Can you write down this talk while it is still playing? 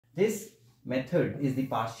This method is the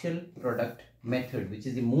partial product method, which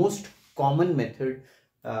is the most common method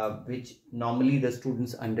which normally the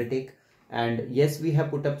students undertake. And yes, we have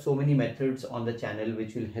put up so many methods on the channel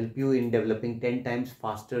which will help you in developing 10 times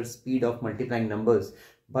faster speed of multiplying numbers.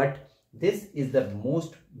 But this is the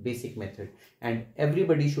most basic method and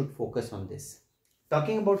everybody should focus on this.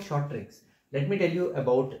 Talking about short tricks, let me tell you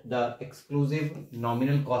about the exclusive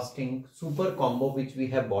nominal costing super combo which we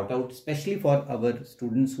have bought out especially for our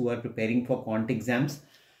students who are preparing for quant exams.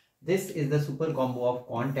 This is the super combo of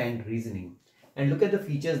quant and reasoning. And look at the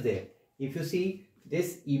features there. If you see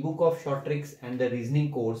this ebook of short tricks and the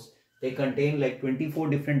reasoning course, they contain like 24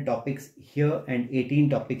 different topics here and 18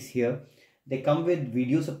 topics here. They come with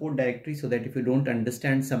video support directory so that if you don't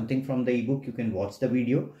understand something from the ebook, you can watch the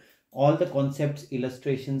video. All the concepts,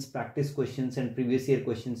 illustrations, practice questions and previous year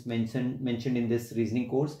questions mentioned in this reasoning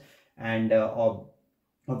course. And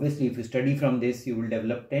obviously if you study from this, you will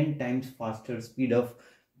develop 10 times faster speed of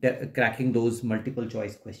cracking those multiple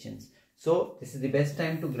choice questions. So this is the best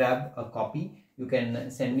time to grab a copy. You can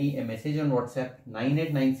send me a message on WhatsApp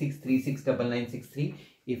 9896369963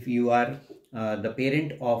 if you are the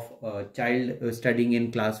parent of a child studying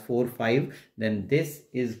in class 4-5. Then this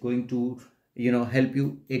is going to help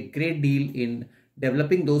you a great deal in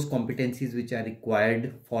developing those competencies which are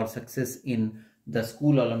required for success in the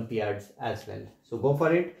school Olympiads as well. So go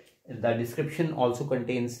for it. The description also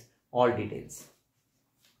contains all details.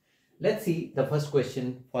 Let's see the first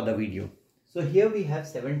question for the video. So here we have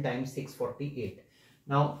 7 times 648.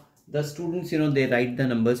 Now the students, they write the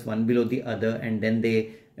numbers one below the other and then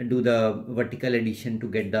they do the vertical addition to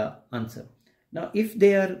get the answer. Now if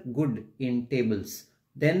they are good in tables,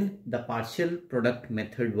 then the partial product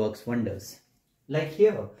method works wonders. Like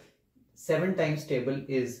here, 7 times table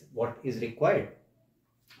is what is required.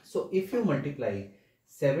 So if you multiply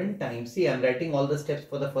 7 times, see, I'm writing all the steps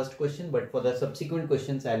for the first question, but for the subsequent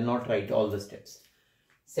questions, I'll not write all the steps.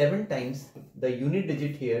 7 times, the unit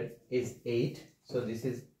digit here is 8. So this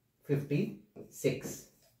is 56,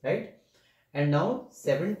 right? And now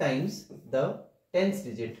 7 times the tens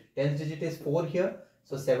digit. Tens digit is 4 here.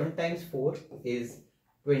 So 7 times 4 is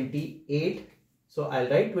 28. So I'll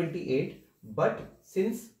write 28, but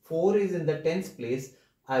since 4 is in the tens place,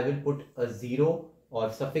 I will put a 0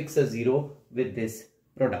 or suffix a 0 with this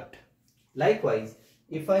product. Likewise,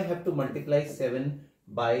 if I have to multiply 7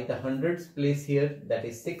 by the hundreds place here, that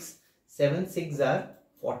is 6, 7 6 are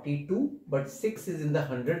 42, but 6 is in the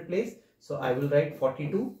hundred place, so I will write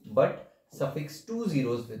 42 but suffix 2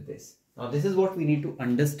 zeros with this. Now this is what we need to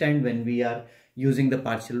understand when we are using the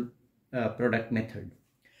partial product method.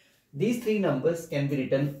 These three numbers can be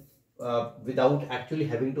written without actually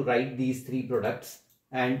having to write these three products,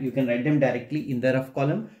 and you can write them directly in the rough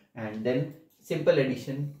column and then simple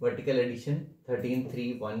addition, vertical addition, 13,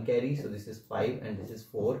 3, 1 carry. So this is 5 and this is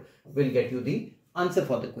 4 will get you the answer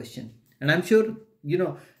for the question. And I'm sure,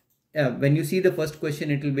 when you see the first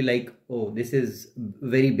question, it will be like, oh, this is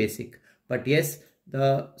very basic. But yes,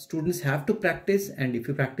 the students have to practice. And if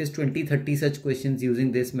you practice 20, 30 such questions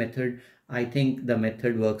using this method, I think the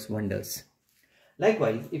method works wonders.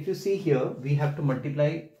 Likewise, if you see here, we have to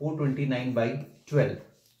multiply 429 by 12.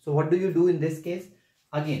 So what do you do in this case?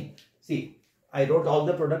 Again, see, I wrote all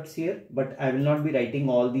the products here, but I will not be writing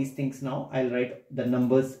all these things now. I'll write the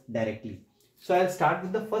numbers directly. So I'll start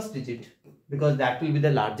with the first digit because that will be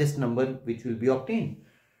the largest number which will be obtained.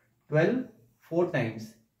 12 4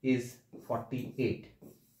 times is 48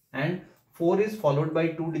 and 4 is followed by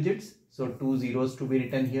 2 digits. So 2 zeros to be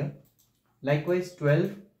written here. Likewise,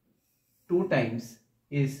 12 2 times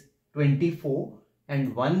is 24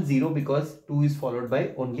 and 1 0 because 2 is followed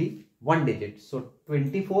by only 1 digit. So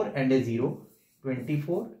 24 and a 0,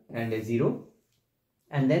 24 and a 0,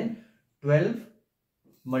 and then 12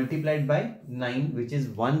 multiplied by 9, which is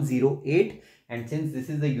 108, and since this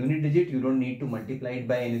is the unit digit, you don't need to multiply it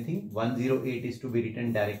by anything. 108 is to be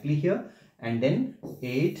written directly here, and then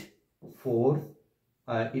 8 4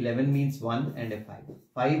 11 means 1 and a 5.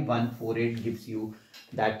 5148 gives you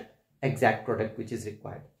that exact product which is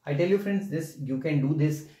required. I tell you friends, this you can do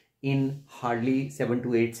this in hardly 7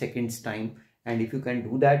 to 8 seconds time, and if you can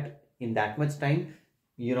do that in that much time,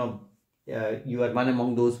 you are one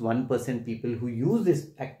among those 1% people who use this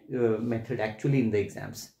method actually in the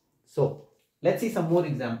exams. So let's see some more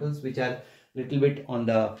examples which are little bit on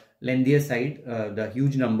the lengthier side. The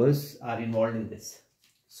huge numbers are involved in this.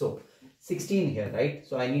 So 16 here, right?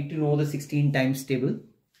 So I need to know the 16 times table.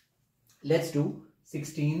 Let's do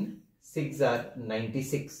 16 6 are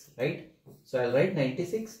 96, right? So I'll write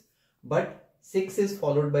 96, but 6 is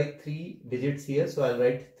followed by 3 digits here, so I'll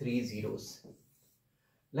write 3 zeros.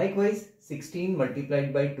 Likewise, 16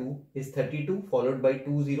 multiplied by 2 is 32 followed by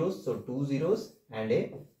 2 zeros. So 2 zeros and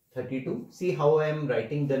a 32. See how I am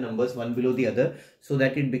writing the numbers one below the other so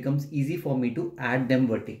that it becomes easy for me to add them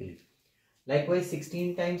vertically. Likewise,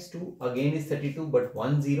 16 times 2 again is 32 but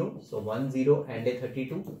 1 0. So 1 0 and a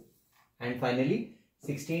 32. And finally,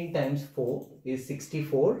 16 times 4 is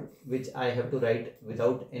 64, which I have to write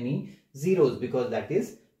without any zeros because that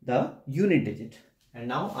is the unit digit. And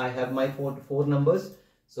now I have my four numbers.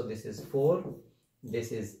 So this is 4,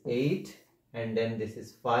 this is 8, and then this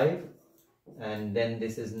is 5, and then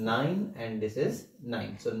this is 9, and this is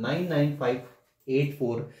 9. So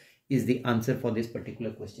 99584 is the answer for this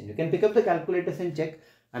particular question. You can pick up the calculators and check.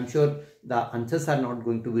 I'm sure the answers are not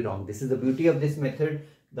going to be wrong. This is the beauty of this method.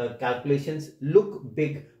 The calculations look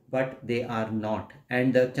big, but they are not.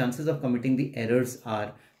 And the chances of committing the errors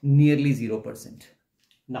are nearly 0%.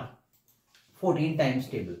 Now, 14 times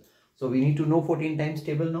table. So we need to know 14 times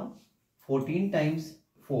table now. 14 times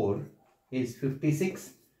 4 is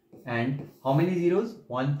 56. And how many zeros?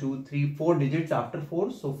 1, 2, 3, 4 digits after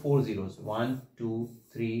 4. So 4 zeros. 1, 2,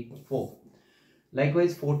 3, 4.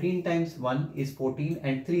 Likewise, 14 times 1 is 14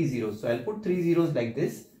 and 3 zeros. So I'll put 3 zeros like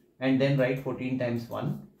this and then write 14 times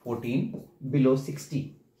 1, 14 below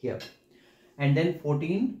 60 here. And then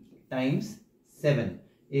 14 times 7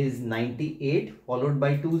 is 98 followed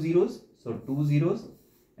by 2 zeros. So 2 zeros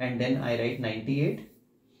and then I write 98.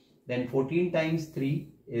 Then 14 times 3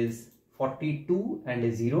 is 42 and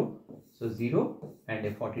a 0. So 0 and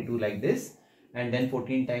a 42 like this. And then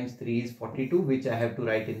 14 times 3 is 42, which I have to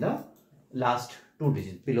write in the last 2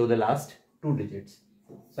 digits, below the last 2 digits.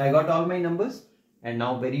 So I got all my numbers and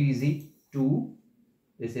now very easy. 2,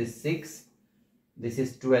 this is 6, this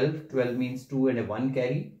is 12, 12 means 2 and a 1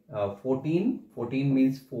 carry. 14, 14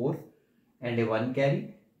 means 4 and a 1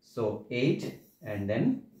 carry. So 8 and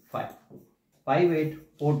then 5. 5, 8,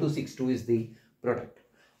 4, 2, 6, 2 is the product.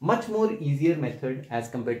 Much more easier method as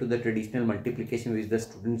compared to the traditional multiplication which the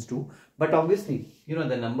students do. But obviously, you know,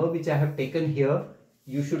 the number which I have taken here,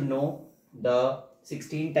 you should know the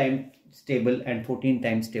 16 times table and 14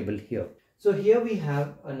 times table here. So here we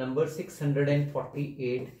have a number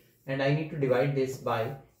 648 and I need to divide this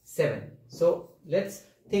by 7. So let's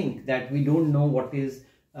think that we don't know what is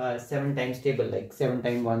 7 times table, like 7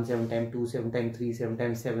 times 1, 7 times 2, 7 times 3, 7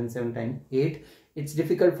 times 7, 7 times 8. It's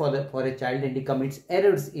difficult for a child and he commits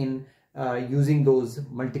errors in using those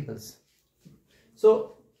multiples.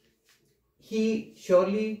 So he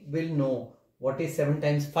surely will know what is 7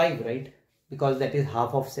 times 5, right? Because that is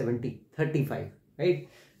half of 70, 35, right?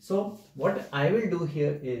 So what I will do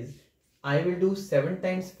here is I will do 7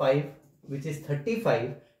 times 5, which is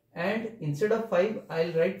 35, and instead of 5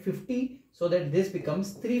 I'll write 50 so that this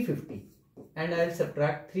becomes 350, and I'll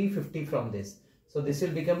subtract 350 from this. So this will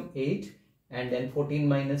become 8, and then 14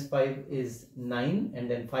 minus 5 is 9,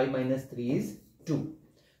 and then 5 minus 3 is 2.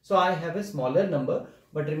 So I have a smaller number,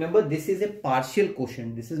 but remember this is a partial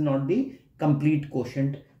quotient. This is not the complete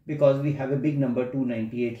quotient because we have a big number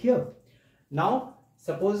 298 here. Now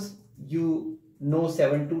suppose you know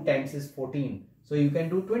 7 2 times is 14. So you can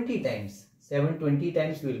do 20 times. 7 20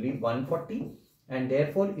 times will be 140, and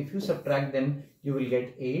therefore if you subtract them you will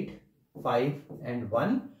get 8, 5 and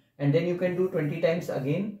 1, and then you can do 20 times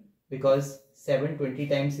again because 7 20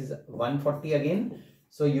 times is 140 again.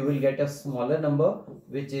 So you will get a smaller number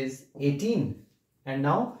which is 18, and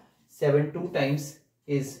now 7 2 times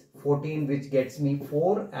is 14, which gets me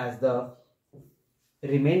 4 as the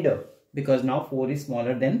remainder because now 4 is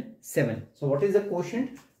smaller than 7. So what is the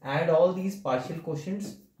quotient? Add all these partial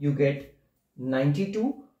quotients, you get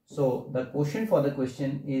 92. So the quotient for the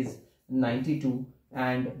question is 92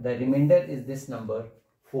 and the remainder is this number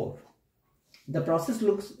 4. The process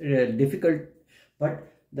looks difficult,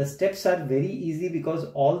 but the steps are very easy because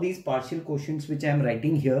all these partial quotients which I am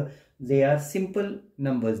writing here, they are simple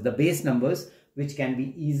numbers, the base numbers, which can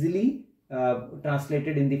be easily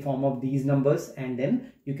translated in the form of these numbers, and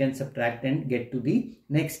then you can subtract and get to the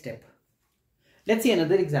next step. Let's see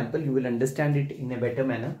another example. You will understand it in a better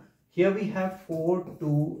manner. Here we have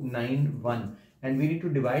 4291 and we need to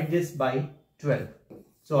divide this by 12.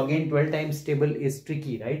 So again 12 times table is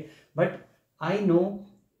tricky, right? But I know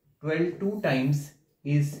 12 2 times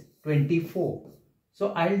is 24.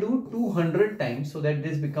 So I'll do 200 times so that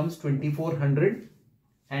this becomes 2400,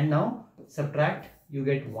 and now subtract, you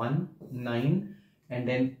get 1 9, and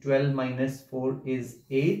then 12 minus 4 is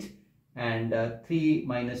 8, and 3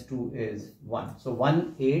 minus 2 is 1. So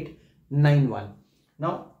 1891.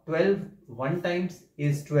 Now 12 1 times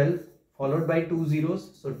is 12 followed by 2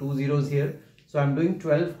 zeros. So 2 zeros here. So I'm doing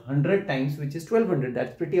 1200 times, which is 1200.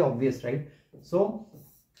 That's pretty obvious, right? So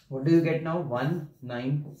What do you get now?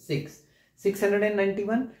 196.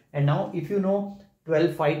 691. And now if you know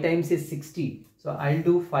 12 5 times is 60. So I'll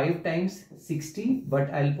do 5 times 60,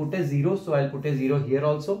 but I'll put a 0. So I'll put a 0 here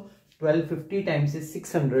also. 1250 times is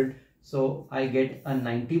 600. So I get a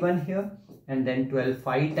 91 here. And then 12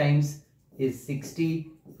 5 times is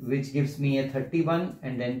 60, which gives me a 31.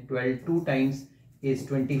 And then 12 2 times is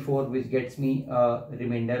 24, which gets me a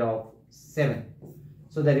remainder of 7.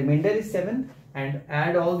 So the remainder is 7, and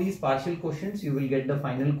add all these partial quotients, you will get the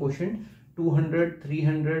final quotient 200,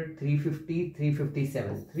 300, 350,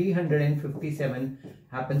 357. 357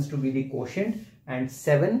 happens to be the quotient, and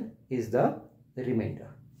 7 is the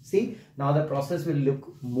remainder. See, now the process will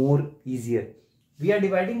look more easier. We are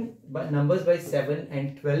dividing numbers by 7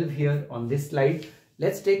 and 12 here on this slide.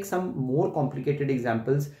 Let's take some more complicated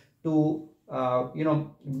examples to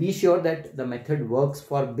be sure that the method works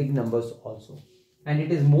for big numbers also. And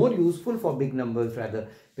it is more useful for big numbers rather,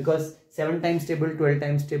 because 7 times table, 12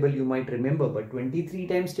 times table you might remember, but 23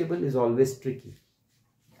 times table is always tricky.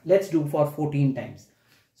 Let's do for 14 times.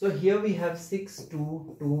 So here we have 6,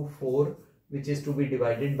 2, 2, 4, which is to be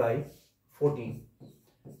divided by 14.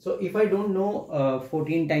 So if I don't know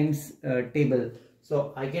 14 times table,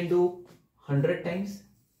 so I can do 100 times,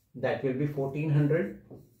 that will be 1400.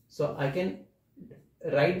 So I can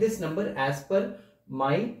write this number as per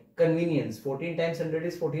my convenience. 14 times 100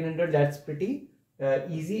 is 1400. That's pretty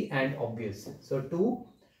easy and obvious. So 2,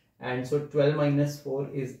 and so 12 minus 4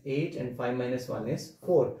 is 8, and 5 minus 1 is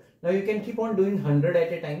 4. Now you can keep on doing 100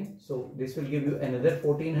 at a time. So this will give you another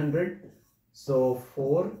 1400. So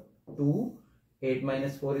 4, 2, 8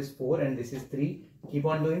 minus 4 is 4, and this is 3. Keep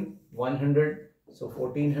on doing 100. So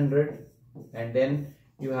 1400, and then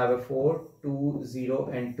you have a 4, 2, 0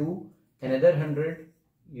 and 2. Another 100.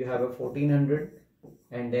 You have a 1400.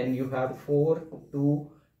 And then you have 4,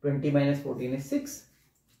 2, 20 minus 14 is 6.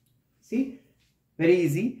 See, very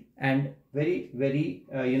easy and very,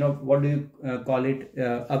 what do you call it?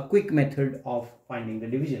 A quick method of finding the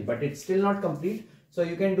division, but it's still not complete. So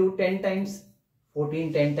you can do 10 times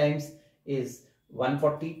 14, 10 times is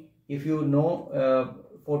 140. If you know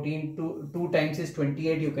 14 2 times is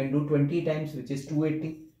 28, you can do 20 times, which is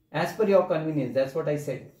 280. As per your convenience, that's what I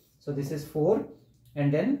said. So this is 4,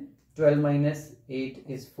 and then 12 minus 8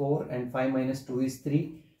 is 4, and 5 minus 2 is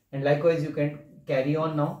 3. And likewise you can carry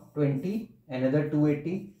on now. 20, another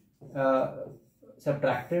 280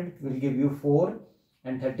 subtracted will give you 4,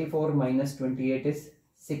 and 34 minus 28 is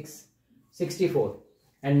 64.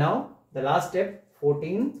 And now the last step,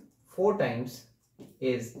 14 4 times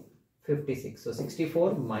is 56. So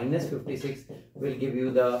 64 minus 56 will give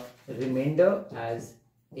you the remainder as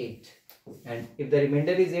 8. And if the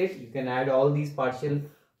remainder is 8, you can add all these partial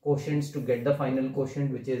quotients to get the final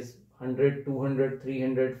quotient, which is 100, 200,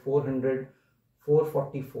 300, 400,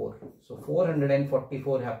 444. So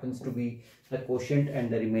 444 happens to be the quotient, and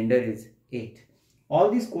the remainder is 8. All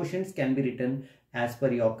these quotients can be written as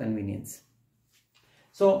per your convenience.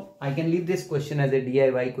 So I can leave this question as a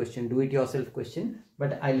DIY question, do it yourself question,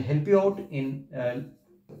 but I'll help you out in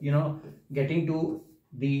getting to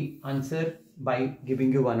the answer by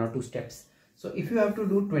giving you 1 or 2 steps. So if you have to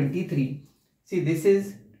do 23, see, this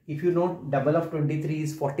is, if you know double of 23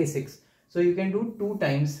 is 46, so you can do 2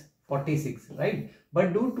 times 46, right?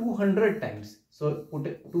 But do 200 times. So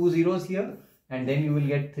put 2 zeros here, and then you will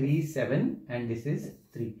get 3, 7, and this is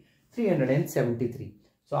 373.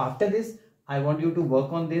 So after this, I want you to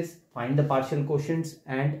work on this, find the partial quotients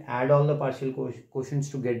and add all the partial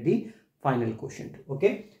quotients to get the final quotient.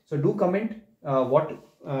 Okay, so do comment what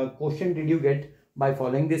quotient did you get by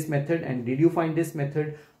following this method, and did you find this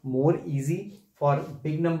method more easy for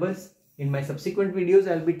big numbers? In my subsequent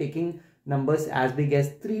videos, I'll be taking numbers as big as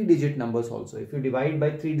 3-digit numbers also. If you divide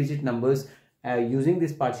by 3-digit numbers using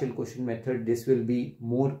this partial quotient method, this will be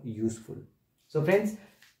more useful. So friends,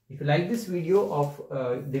 if you like this video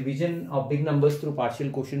of division of big numbers through partial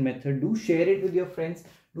quotient method, do share it with your friends.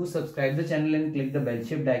 Do subscribe the channel and click the bell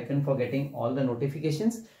shaped icon for getting all the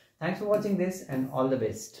notifications. Thanks for watching this, and all the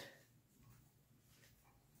best.